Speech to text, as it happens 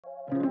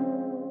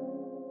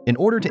In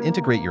order to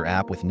integrate your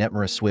app with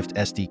Netmara Swift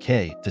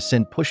SDK to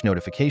send push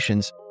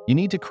notifications, you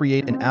need to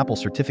create an Apple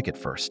certificate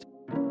first.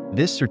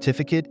 This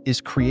certificate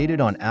is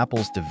created on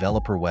Apple's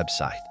developer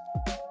website.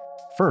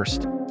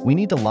 First, we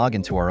need to log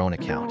into our own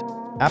account.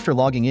 After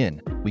logging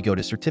in, we go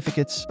to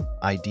Certificates,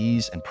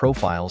 IDs, and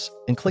Profiles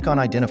and click on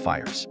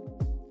Identifiers.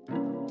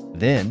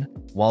 Then,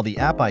 while the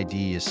app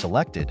ID is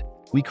selected,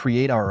 we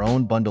create our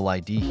own bundle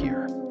ID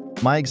here.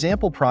 My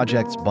example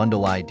project's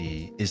bundle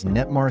ID is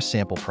Netmara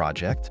Sample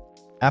Project.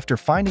 After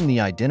finding the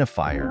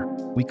identifier,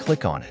 we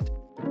click on it.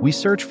 We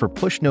search for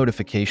push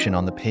notification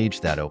on the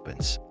page that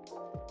opens.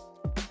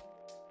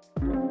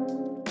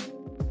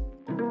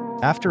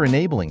 After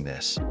enabling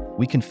this,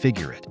 we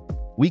configure it.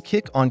 We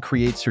click on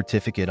Create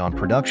Certificate on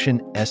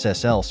Production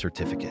SSL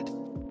Certificate.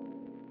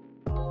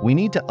 We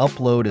need to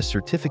upload a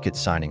certificate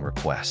signing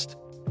request.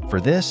 For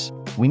this,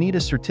 we need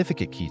a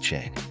certificate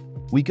keychain.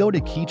 We go to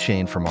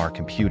Keychain from our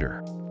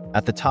computer.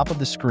 At the top of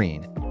the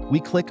screen,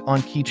 we click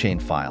on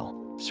Keychain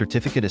File,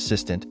 Certificate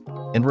Assistant,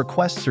 and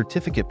request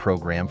certificate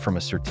program from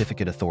a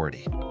certificate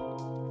authority.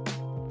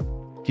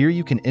 Here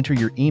you can enter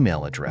your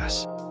email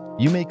address.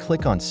 You may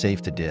click on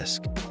Save to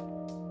Disk.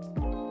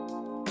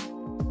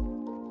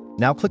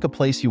 Now click a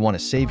place you want to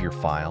save your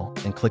file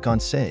and click on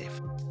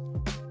Save.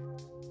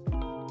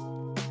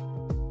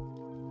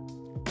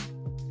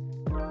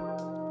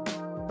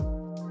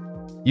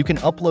 You can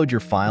upload your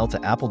file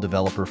to Apple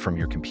Developer from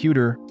your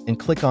computer and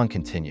click on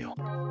Continue.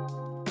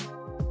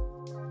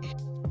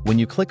 When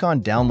you click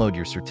on Download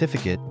your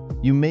certificate,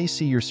 you may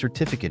see your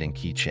certificate in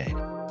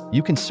Keychain.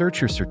 You can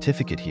search your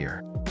certificate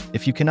here.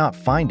 If you cannot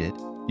find it,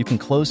 you can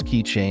close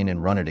Keychain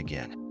and run it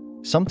again.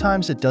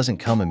 Sometimes it doesn't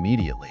come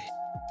immediately.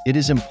 It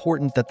is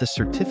important that the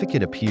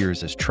certificate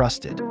appears as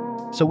trusted,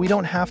 so we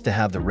don't have to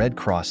have the red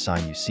cross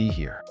sign you see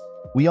here.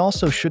 We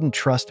also shouldn't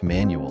trust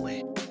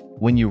manually.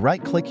 When you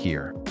right-click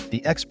here,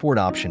 the export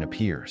option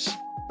appears.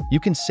 You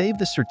can save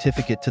the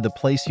certificate to the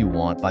place you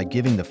want by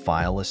giving the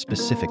file a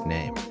specific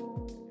name.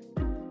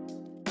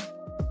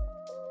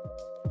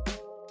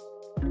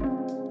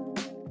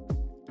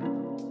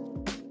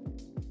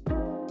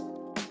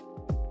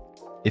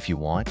 If you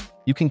want,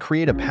 you can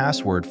create a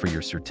password for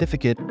your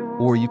certificate,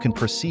 or you can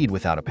proceed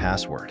without a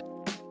password.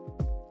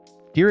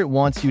 Here it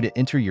wants you to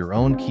enter your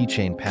own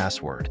keychain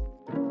password.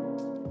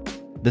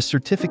 The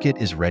certificate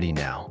is ready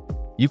now.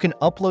 You can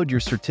upload your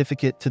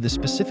certificate to the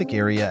specific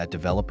area at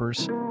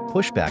Developers,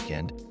 Push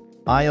Backend,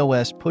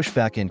 iOS Push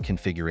Backend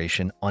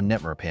configuration on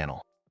Netmara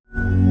panel.